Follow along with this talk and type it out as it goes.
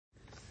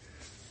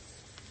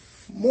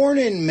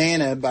Morning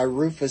Manna by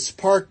Rufus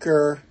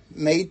Parker,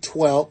 May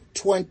 12,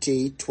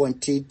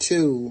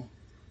 2022.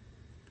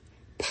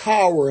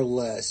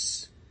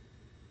 Powerless.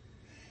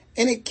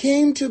 And it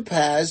came to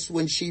pass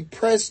when she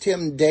pressed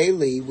him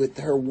daily with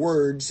her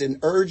words and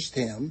urged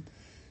him,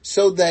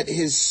 so that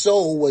his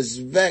soul was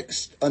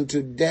vexed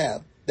unto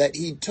death, that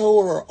he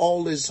told her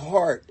all his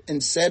heart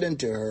and said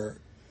unto her,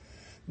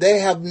 They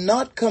have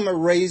not come a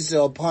razor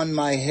upon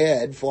my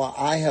head, for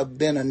I have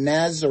been a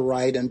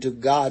Nazarite unto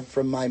God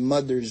from my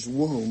mother's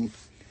womb.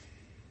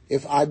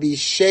 If I be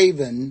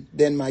shaven,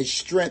 then my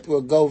strength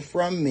will go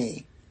from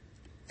me,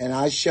 and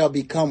I shall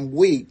become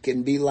weak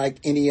and be like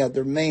any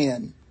other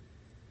man.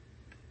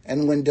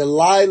 And when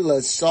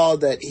Delilah saw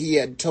that he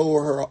had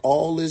told her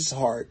all his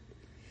heart,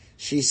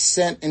 she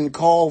sent and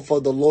called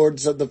for the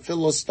lords of the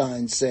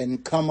Philistines, saying,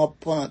 Come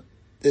upon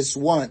this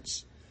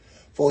once,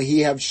 for he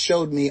hath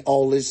showed me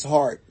all his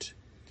heart.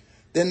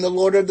 Then the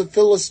Lord of the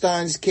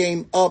Philistines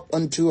came up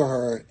unto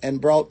her,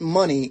 and brought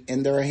money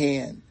in their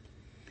hand.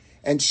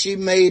 And she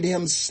made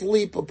him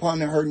sleep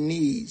upon her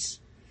knees,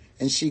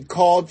 and she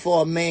called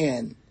for a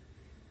man,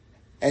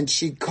 and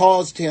she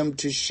caused him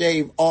to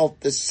shave off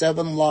the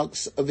 7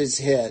 locks of his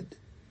head.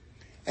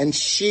 And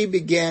she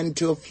began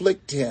to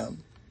afflict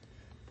him,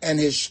 and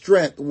his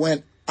strength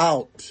went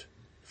out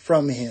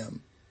from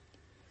him.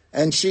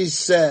 And she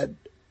said,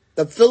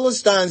 The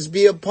Philistines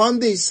be upon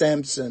thee,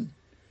 Samson.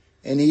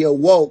 And he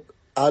awoke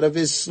out of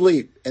his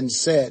sleep and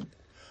said,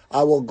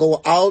 I will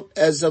go out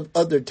as of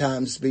other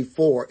times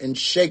before and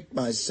shake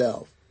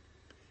myself.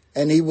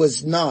 And he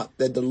was not,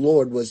 that the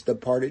Lord was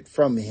departed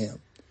from him.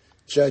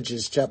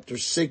 Judges chapter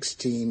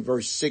 16,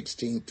 verse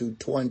 16 through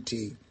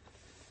 20.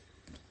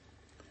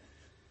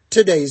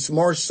 Today's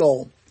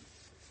morsel.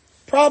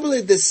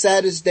 Probably the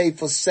saddest day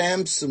for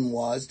Samson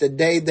was the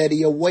day that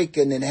he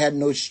awakened and had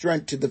no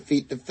strength to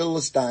defeat the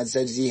Philistines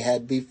as he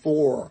had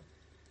before.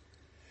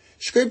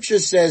 Scripture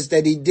says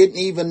that he didn't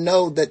even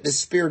know that the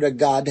Spirit of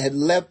God had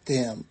left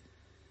him.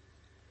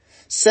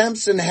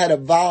 Samson had a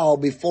vow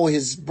before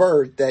his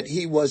birth that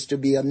he was to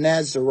be a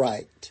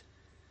Nazarite.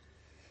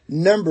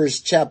 Numbers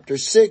chapter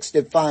 6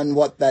 defined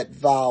what that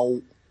vow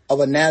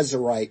of a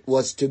Nazarite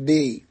was to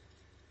be.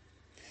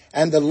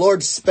 And the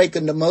Lord spake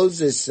unto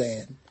Moses,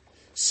 saying,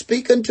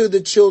 Speak unto the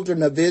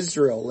children of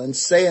Israel, and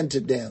say unto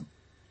them,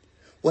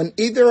 When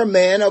either a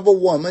man or a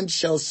woman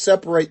shall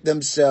separate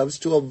themselves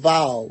to a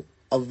vow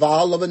of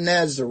a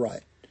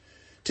Nazarite,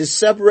 to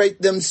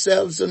separate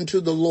themselves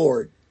unto the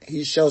Lord,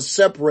 he shall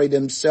separate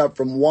himself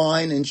from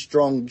wine and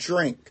strong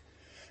drink,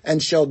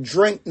 and shall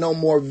drink no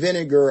more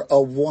vinegar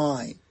of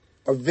wine,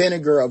 or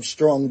vinegar of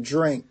strong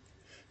drink.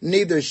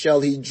 Neither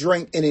shall he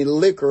drink any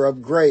liquor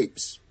of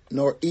grapes,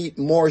 nor eat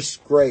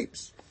moist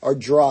grapes, or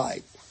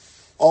dried.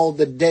 All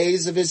the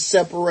days of his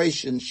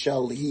separation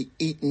shall he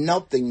eat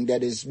nothing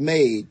that is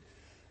made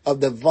of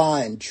the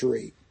vine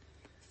tree,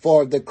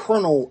 for the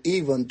kernel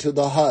even to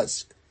the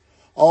husk.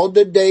 All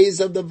the days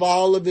of the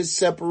vow of his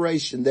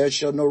separation there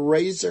shall no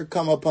razor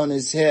come upon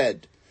his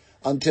head,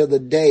 until the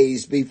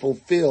days be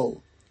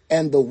fulfilled,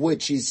 and the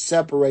which he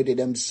separated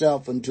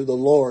himself unto the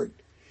Lord.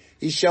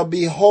 He shall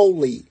be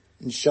holy,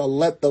 and shall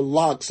let the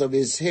locks of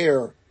his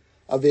hair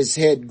of his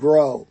head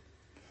grow.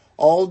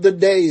 All the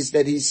days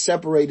that he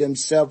separate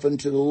himself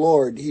unto the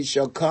Lord, he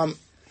shall come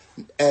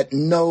at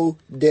no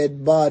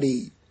dead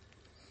body.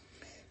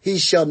 He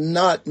shall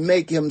not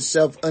make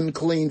himself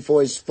unclean for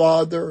his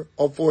father,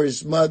 or for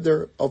his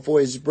mother, or for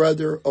his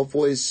brother, or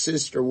for his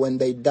sister when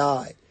they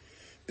die,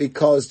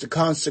 because the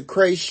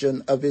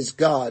consecration of his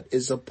God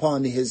is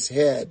upon his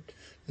head.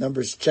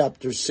 Numbers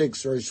chapter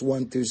 6, verse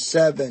 1 through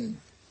 7.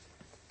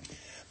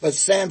 But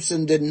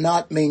Samson did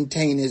not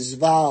maintain his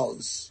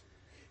vows.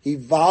 He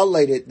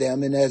violated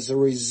them, and as a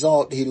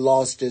result, he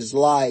lost his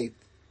life.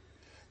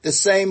 The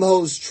same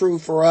holds true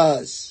for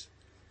us.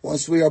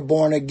 Once we are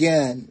born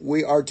again,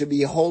 we are to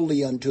be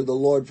holy unto the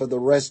Lord for the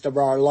rest of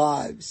our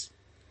lives.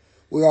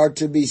 We are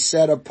to be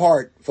set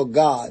apart for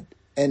God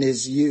and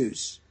his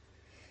use.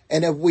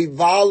 And if we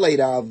violate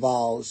our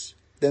vows,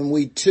 then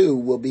we too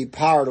will be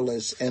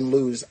powerless and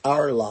lose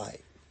our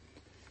life.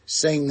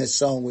 Sing this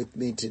song with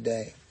me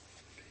today.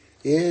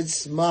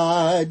 It's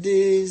my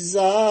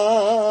desire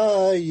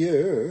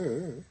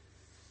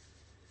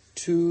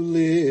to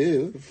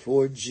live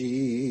for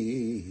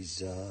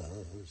Jesus.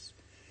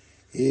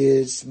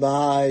 It's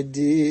my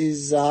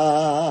desire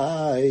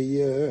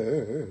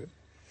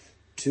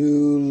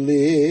to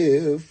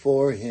live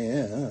for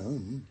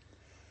him.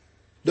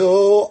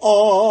 Though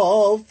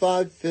oft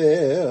I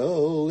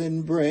fail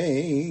and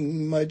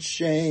bring much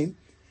shame,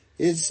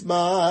 it's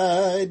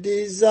my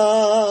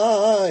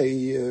desire.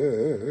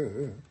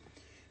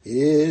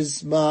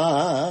 Is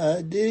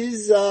my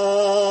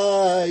desire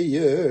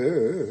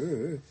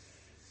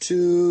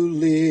to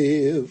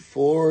live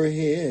for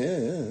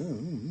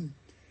him.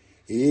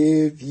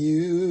 If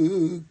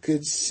you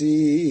could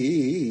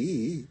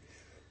see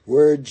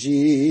where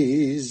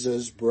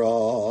Jesus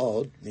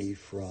brought me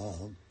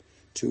from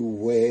to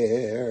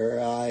where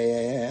I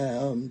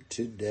am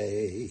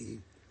today,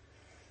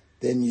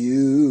 then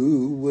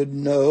you would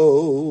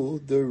know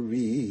the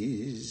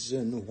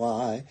reason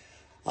why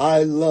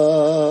I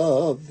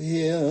love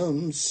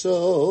him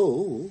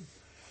so.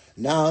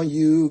 Now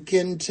you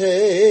can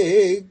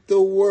take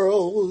the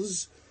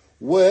world's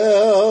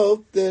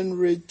wealth and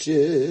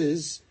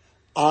riches.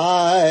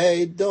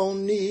 I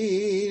don't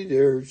need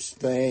earth's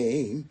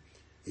fame.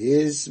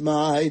 It's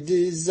my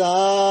desire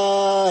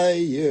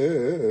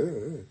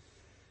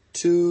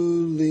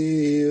to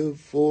live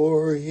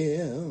for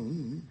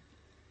him.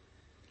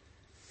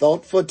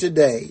 Thought for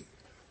today: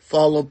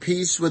 follow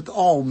peace with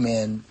all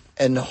men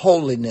and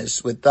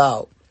holiness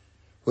without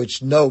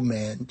which no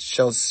man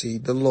shall see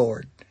the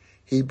Lord.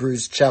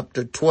 Hebrews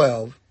chapter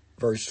 12,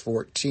 verse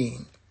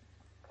 14.